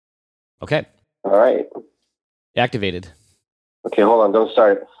Okay. All right. Activated. Okay, hold on. Don't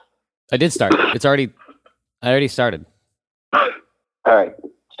start it. I did start. I already started. All right.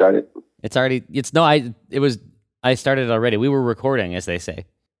 Start it. I started it already. We were recording, as they say.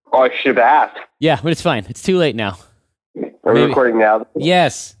 Oh, I should have asked. Yeah, but it's fine. It's too late now. Are we recording now?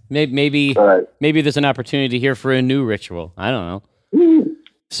 Yes. Maybe All right. there's an opportunity here for a new ritual. I don't know.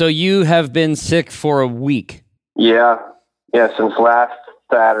 So you have been sick for a week. Yeah, since last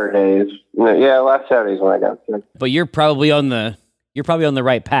Saturdays. Yeah, last Saturday's when I got sick. But you're probably on the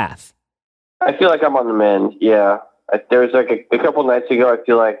right path. I feel like I'm on the mend. Yeah, there was like a couple nights ago. I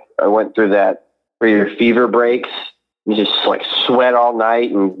feel like I went through that where your fever breaks. You just like sweat all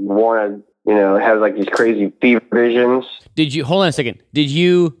night and want to, have like these crazy fever visions. Hold on a second? Did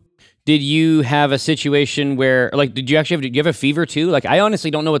you have a situation where, like, did you have a fever too? Like, I honestly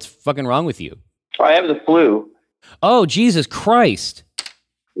don't know what's fucking wrong with you. I have the flu. Oh, Jesus Christ.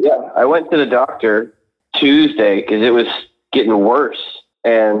 Yeah, I went to the doctor Tuesday because it was getting worse.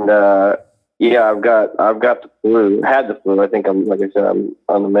 And, I've got the flu. I had the flu. I think I'm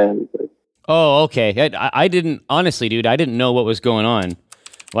on the mend. But. Oh, okay. I didn't, honestly, dude, I didn't know what was going on.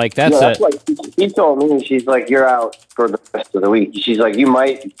 Like, that's like, she told me, she's like, you're out for the rest of the week. She's like, you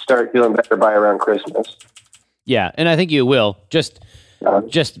might start feeling better by around Christmas. Yeah, and I think you will, just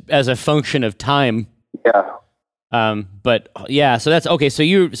as a function of time. Yeah. But yeah, so that's okay. So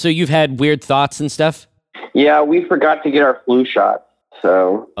you've had weird thoughts and stuff? Yeah, we forgot to get our flu shot.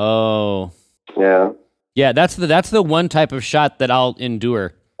 So. Oh. Yeah. Yeah, that's the one type of shot that I'll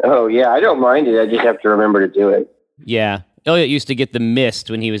endure. Oh yeah, I don't mind it. I just have to remember to do it. Yeah. Elliot used to get the mist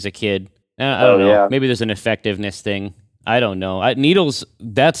when he was a kid. I don't know. Yeah. Maybe there's an effectiveness thing. I don't know. Needles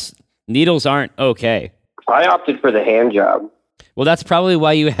aren't okay. I opted for the hand job. Well, that's probably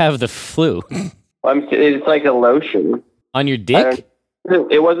why you have the flu. It's like a lotion. On your dick?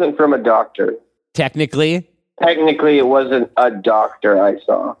 It wasn't from a doctor. Technically, it wasn't a doctor I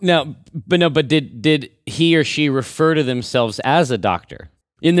saw. But did he or she refer to themselves as a doctor?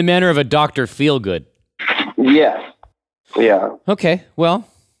 In the manner of a Dr. Feelgood? Yes. Yeah. Okay, well,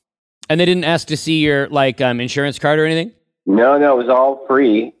 and they didn't ask to see your, insurance card or anything? No, it was all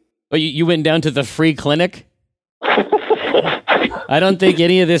free. Oh, you went down to the free clinic? I don't think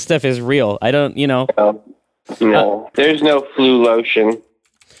any of this stuff is real. I don't, No, there's no flu lotion.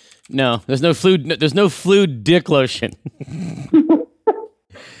 No, there's no flu dick lotion.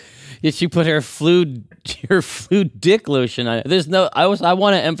 Yet she put her flu dick lotion on it. There's no, I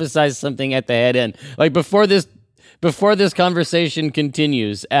want to emphasize something at the head end. Like before this conversation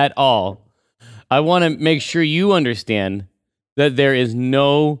continues at all, I want to make sure you understand that there is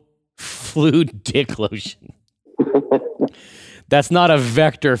no flu dick lotion. That's not a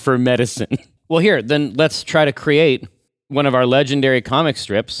vector for medicine. Well, here, then let's try to create one of our legendary comic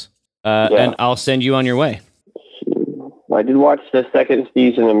strips, and I'll send you on your way. I did watch the second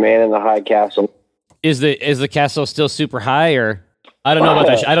season of Man in the High Castle. Is the castle still super high, or I don't know about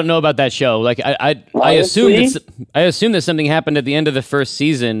that. I don't know about that show. Like I assume that something happened at the end of the first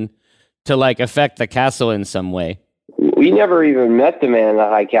season to affect the castle in some way. We never even met the Man in the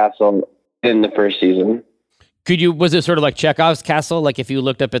High Castle in the first season. Was it sort of like Chekhov's castle? Like if you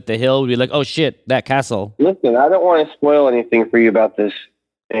looked up at the hill, we'd be like, oh shit, that castle. Listen, I don't want to spoil anything for you about this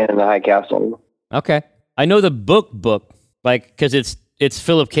Man in the High Castle. Okay. I know the book, because it's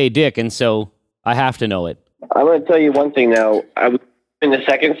Philip K. Dick, and so I have to know it. I'm going to tell you one thing now. I was in the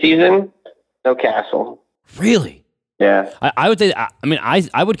second season, no castle. Really? Yeah. I would say,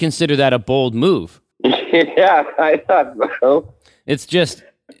 I would consider that a bold move. Yeah, I thought so. It's just,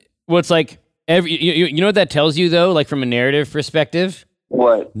 it's like, you know what that tells you, though, like from a narrative perspective?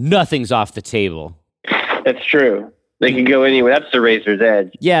 What? Nothing's off the table. That's true. They can go anywhere. That's the razor's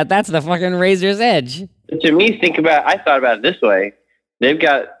edge. Yeah, that's the fucking razor's edge. To me, I thought about it this way. They've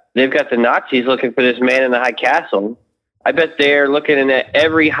got the Nazis looking for this Man in the High Castle. I bet they're looking at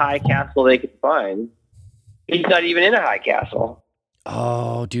every high castle they can find. He's not even in a high castle.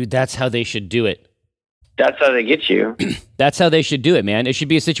 Oh, dude, that's how they should do it. That's how they get you. That's how they should do it, man. It should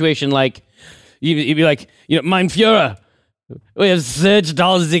be a situation like, you'd be like, Mein Führer, we have searched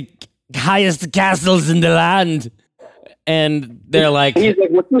all the highest castles in the land. And they're like... He's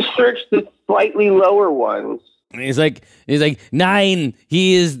like, would you search the slightly lower ones? He's like, nine.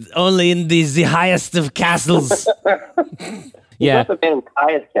 He is only in the highest of castles. Yeah. Not the man in the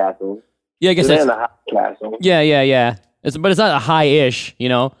highest castle. Yeah, I guess that's... the high castle. Yeah. But it's not a high-ish,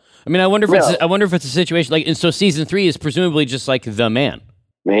 I mean, I wonder if it's a situation like, and so season 3 is presumably just like The Man.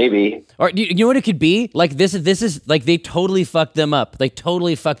 Maybe. Or you know what it could be? Like this is like they totally fucked them up. Like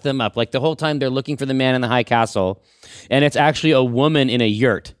the whole time they're looking for the man in the high castle, and it's actually a woman in a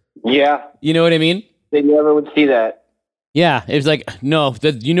yurt. Yeah. You know what I mean? They never would see that. Yeah, it was like, no,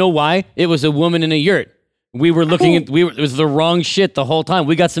 you know why? It was a woman in a yurt. We were looking at, it was the wrong shit the whole time.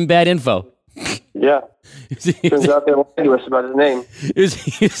 We got some bad info. Yeah. Turns out they lied to us about his name. It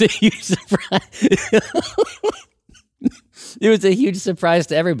was a huge surprise. It was a huge surprise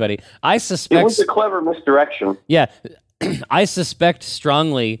to everybody. I suspect It was a clever misdirection. Yeah, I suspect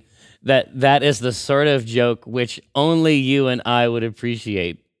strongly that is the sort of joke which only you and I would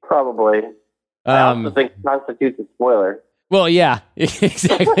appreciate. Probably. I also think it constitutes a spoiler. Well, yeah,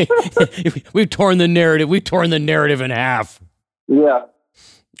 exactly. We've torn the narrative. We've torn the narrative in half. Yeah.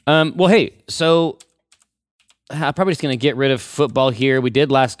 Well, hey, so I'm probably just gonna get rid of football here. We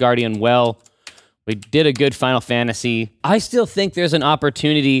did Last Guardian well. We did a good Final Fantasy. I still think there's an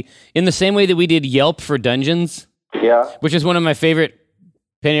opportunity in the same way that we did Yelp for Dungeons. Yeah. Which is one of my favorite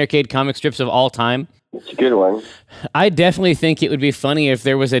Penny Arcade comic strips of all time. It's a good one. I definitely think it would be funny if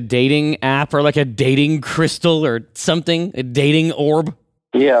there was a dating app or like a dating crystal or something, a dating orb.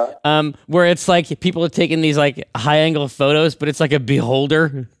 Yeah. Where it's like people are taking these like high angle photos, but it's like a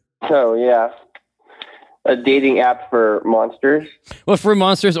beholder. Oh, yeah. A dating app for monsters? Well, for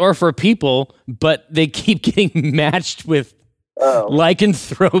monsters or for people, but they keep getting matched with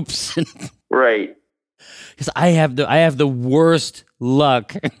lycanthropes. Right. Because I have the worst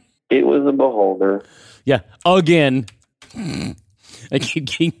luck. It was a beholder. Yeah, again. I keep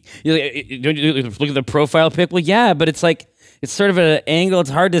getting, don't you look at the profile pic. Well, yeah, but it's like it's sort of an angle.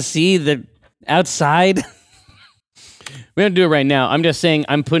 It's hard to see the outside. We don't do it right now. I'm just saying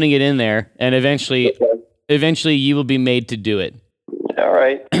I'm putting it in there, and eventually you will be made to do it. All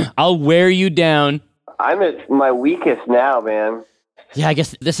right. I'll wear you down. I'm at my weakest now, man. Yeah, I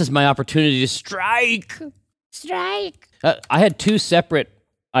guess this is my opportunity to strike. Strike. I had two separate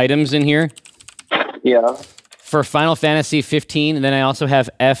items in here. Yeah. For Final Fantasy 15, and then I also have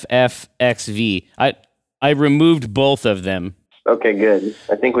FFXV. I removed both of them. Okay, good.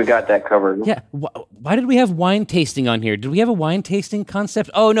 I think we got that covered. Yeah. Why did we have wine tasting on here? Did we have a wine tasting concept?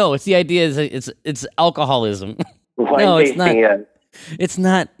 Oh no, it's the idea is it's alcoholism. Wine tasting, it's not. yeah. It's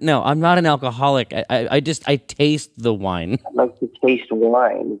not. No, I'm not an alcoholic. I taste the wine. I like to taste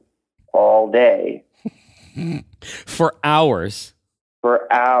wine all day. For hours.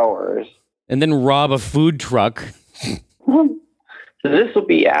 For hours. And then rob a food truck. So this will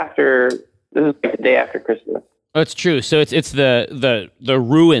be after. This is like the day after Christmas. Oh, it's true. So it's the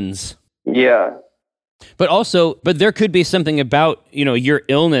ruins. Yeah. But there could be something about, your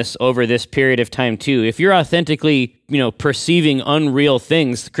illness over this period of time too. If you're authentically, perceiving unreal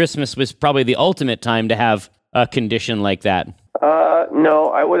things, Christmas was probably the ultimate time to have a condition like that.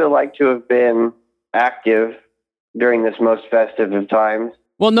 No, I would have liked to have been active during this most festive of times.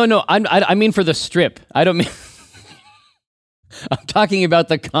 Well, no, I mean for the strip. I don't mean. I'm talking about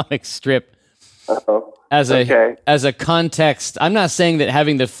the comic strip. Oh, as a context. I'm not saying that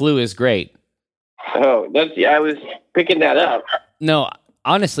having the flu is great. Oh, I was picking that up. No,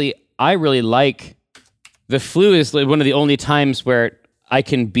 honestly, I really like the flu is one of the only times where I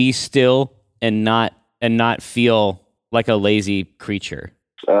can be still and not feel like a lazy creature.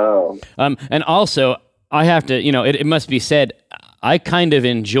 Oh. And also I have to, it must be said, I kind of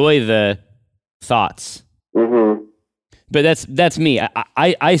enjoy the thoughts. Mm-hmm. But that's me.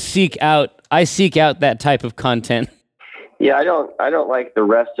 I seek out that type of content. Yeah, I don't like the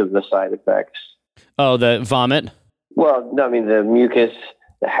rest of the side effects. Oh, the vomit? Well, no, I mean the mucus,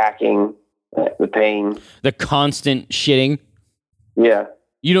 the hacking, the pain. The constant shitting? Yeah.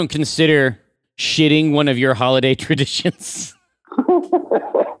 You don't consider shitting one of your holiday traditions?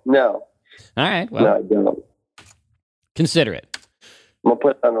 No. All right, well. No, I don't. Consider it. I'm going to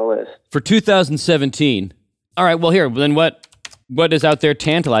put it on the list. For 2017. All right, well, here, then what is out there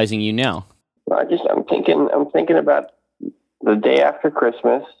tantalizing you now? I'm thinking about the day after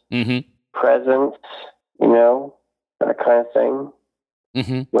Christmas. Mm-hmm. Presents, that kind of thing.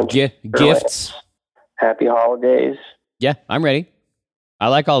 Mm-hmm. Gifts. Happy holidays. Yeah, I'm ready. I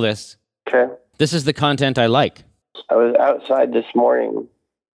like all this. Okay. This is the content I like. I was outside this morning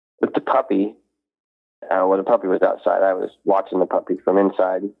with the puppy. When the puppy was outside, I was watching the puppy from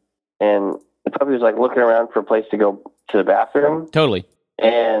inside. And the puppy was like looking around for a place to go to the bathroom. Totally.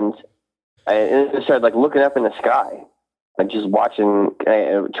 And I started like looking up in the sky. Like just watching,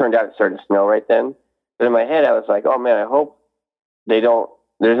 it turned out it started to snow right then. But in my head, I was like, oh man, I hope there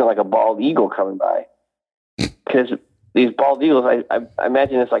isn't like a bald eagle coming by. Because these bald eagles, I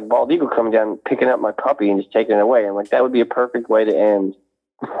imagine it's like bald eagle coming down, picking up my puppy and just taking it away. I'm like, that would be a perfect way to end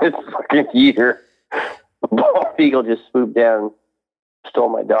this fucking year. A bald eagle just swooped down, stole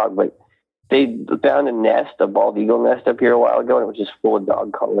my dog. But they found a bald eagle nest up here a while ago, and it was just full of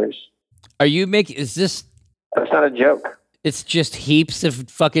dog collars. Is this... That's not a joke. It's just heaps of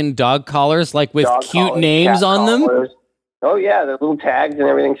fucking dog collars, like with Dog cute collars, names cat on collars. Oh, yeah, the little tags and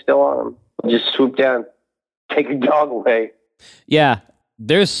everything still on them. Just swoop down, take a dog away. Yeah,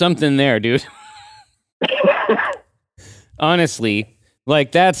 there's something there, dude. Honestly,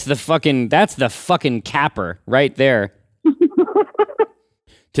 like that's the fucking capper right there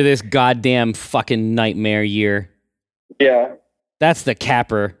to this goddamn fucking nightmare year. Yeah. That's the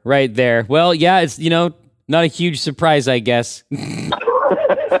capper right there. Well, yeah, it's, not a huge surprise, I guess. It's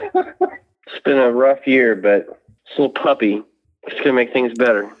been a rough year, but this little puppy, it's going to make things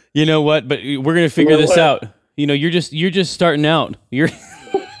better. You know what? But we're going to figure this out. You're just starting out. You're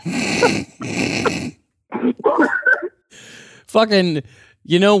fucking,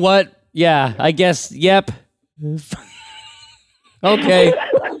 you know what? Yeah, I guess, yep. Okay.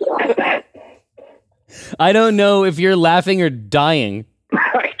 I don't know if you're laughing or dying.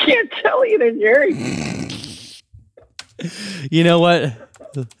 I can't tell either, Jerry. You know what?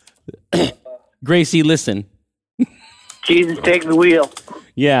 Gracie, listen. Jesus, take the wheel.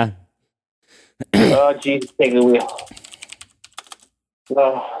 Yeah. Oh, Jesus, take the wheel.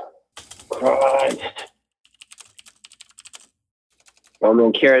 Oh, Christ. Oh,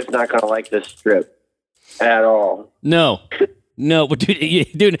 man, Kara's not going to like this strip at all. No, but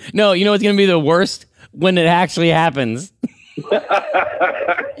dude, no, you know what's going to be the worst? When it actually happens.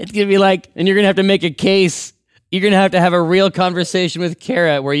 It's going to be like, and you're going to have to make a case. You're going to have a real conversation with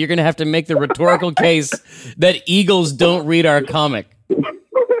Kara where you're going to have to make the rhetorical case that eagles don't read our comic.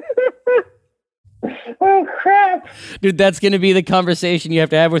 Oh, crap. Dude, that's going to be the conversation you have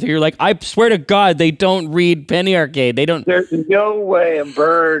to have with her. You're like, I swear to God, they don't read Penny Arcade. They don't. There's no way a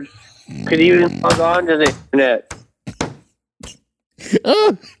bird could even log on to the internet.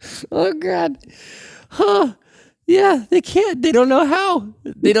 Oh, God. Huh. Yeah, they can't. They don't know how.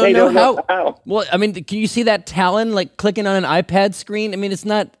 They don't know how. Well, I mean, can you see that Talon like clicking on an iPad screen? I mean, it's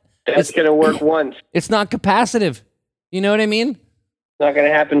not. That's going to work once. It's not capacitive. You know what I mean? It's not going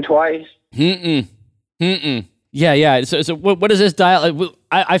to happen twice. Yeah. So what is this dial?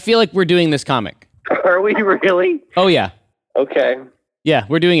 I feel like we're doing this comic. Are we really? Oh, yeah. Okay. Yeah,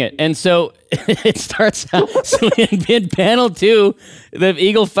 we're doing it. And so it starts out. So in panel 2, the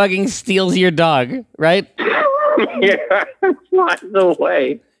eagle fucking steals your dog, right? Yeah, flies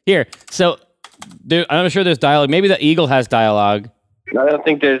away. Here, so I'm sure there's dialogue. Maybe the eagle has dialogue. I don't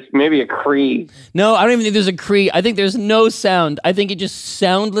think there's maybe a Cree. No, I don't even think there's a Cree. I think there's no sound. I think it just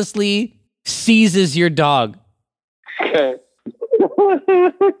soundlessly seizes your dog. Okay.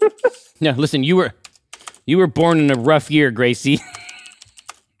 No, listen, you were born in a rough year, Gracie.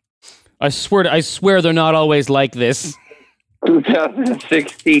 I swear they're not always like this.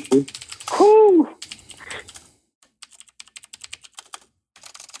 2016. Whew.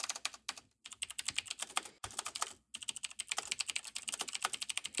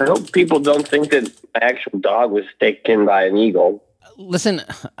 I hope people don't think that my actual dog was taken by an eagle. Listen,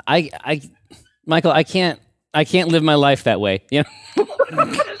 Michael, I can't live my life that way. You know?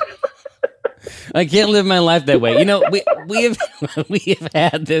 I can't live my life that way. You know, we have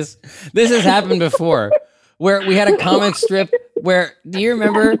had this. This has happened before, where we had a comic strip where. Do you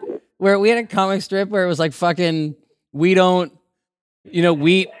remember where we had a comic strip where it was like fucking we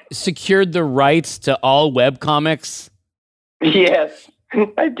secured the rights to all web comics. Yes,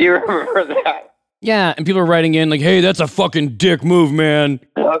 I do remember that. Yeah, and people are writing in like, "Hey, that's a fucking dick move, man.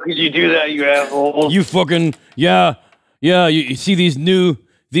 How could you do that, you asshole? You fucking yeah. You see these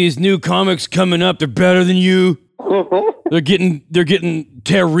new comics coming up. They're better than you. They're getting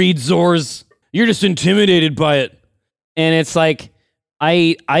Tara Reid Zors. You're just intimidated by it." And it's like,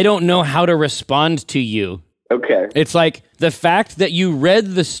 I don't know how to respond to you. Okay. It's like the fact that you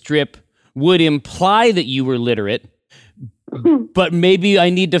read the strip would imply that you were literate, but maybe I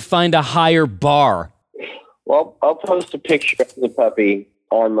need to find a higher bar. Well, I'll post a picture of the puppy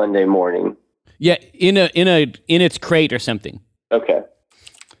on Monday morning. Yeah, in its crate or something. Okay.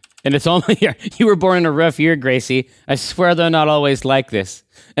 And it's almost here. You were born in a rough year, Gracie. I swear they're not always like this.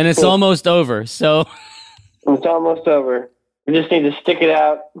 And it's almost over. So it's almost over. We just need to stick it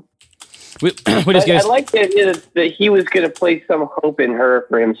out. I like the idea that he was going to place some hope in her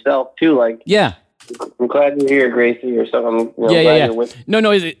for himself too. Like, yeah, I'm glad you're here, Gracie, or something. Yeah.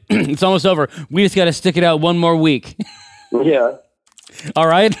 No, it's almost over. We just got to stick it out one more week. Yeah. All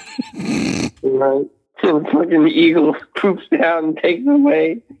right. Right. And fucking eagle poops down and takes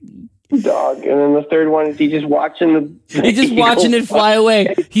away the dog, and then the third one is he just watching He's just watching it fly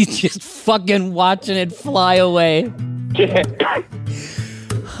away. He's just fucking watching it fly away. Yeah.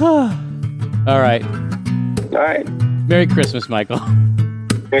 All right. All right. Merry Christmas, Michael.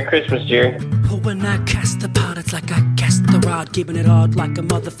 Merry Christmas, Jerry. When I cast the pot, it's like I cast the rod, keeping it hard like a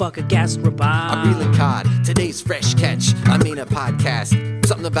motherfucker gas robot. I'm reeling cod, today's fresh catch. I mean a podcast,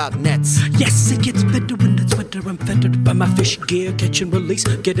 something about nets. Yes, it gets better when it's wetter. I'm fettered by my fish gear, catch and release,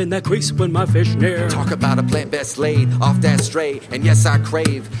 get in that crease when my fish near. Talk about a plant best laid off that stray, and yes, I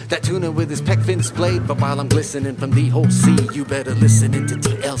crave that tuna with his peck fin splayed. But while I'm glistening from the whole sea, you better listen into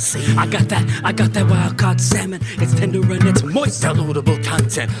TLC. I got that wild caught salmon. It's tender and it's moist. Downloadable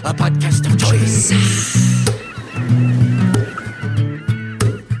content, a podcast of choice.